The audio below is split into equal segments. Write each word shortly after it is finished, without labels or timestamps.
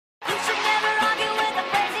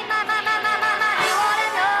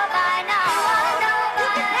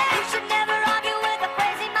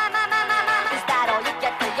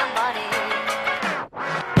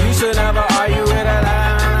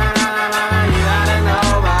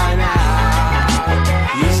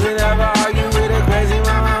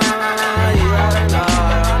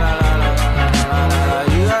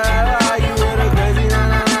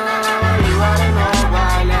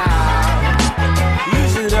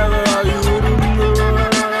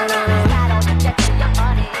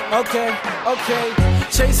Okay.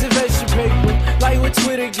 Chasing vegetable paper, like with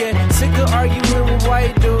Twitter get. Sick of arguing with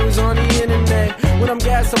white dudes on the internet. When I'm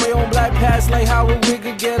gassed on my own black past, like how a wig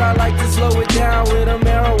could get. I like to slow it down with a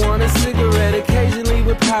marijuana cigarette, occasionally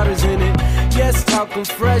with powders in it. Yes, talcum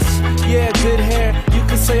fresh, yeah, good hair. You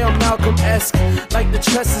could say I'm Malcolm-esque. Like the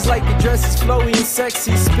tresses, like the dresses, flowy and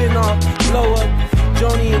sexy. Spin off, blow up,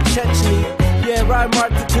 Joni and Chechny. Yeah, ride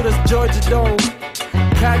Martha to the Georgia Dome.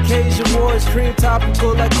 Caucasian wars, cream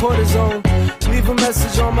topical like cortisone. Leave a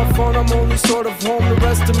message on my phone, I'm only sort of home. The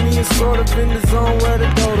rest of me is sort of in the zone where the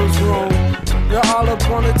dodos roam. They're all up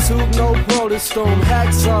on the tube, no protostone.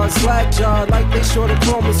 Hacksaw, slack jaw, like they short a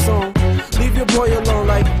chromosome. Leave your boy alone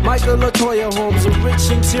like Michael LaToya Holmes. A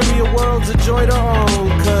rich interior world's a joy to own.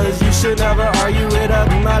 Cause you should never argue with a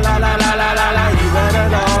la la la la la la la. You better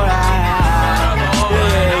know that.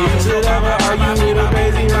 Yeah, you should never argue with a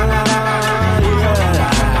crazy la la la la.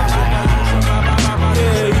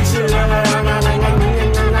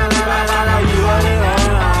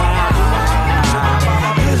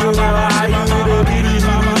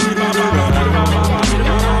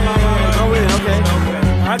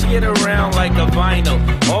 I get around like a vinyl,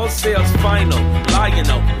 all sales final,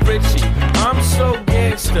 Lionel, Richie. I'm so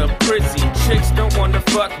gangsta, prissy, chicks don't wanna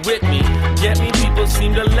fuck with me. Get me, people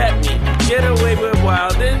seem to let me get away with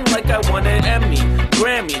wildin' like I won an Emmy,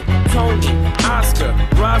 Grammy, Tony, Oscar,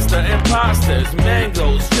 Rasta, imposters,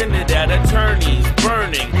 mangoes, Trinidad attorneys,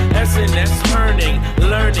 burning, SNS turning,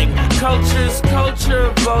 learning, cultures,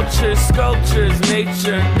 culture, vultures, sculptures,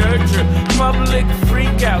 nature, nurture, public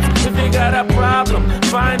freakouts. If you got a problem,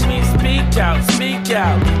 find me, speak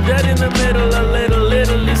out, dead in the middle, a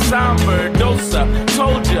little somber, dosa,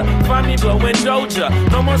 told ya, find me blowing Doja,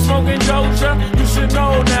 no more smoking Doja, you should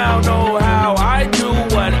know now, know how I do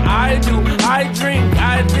what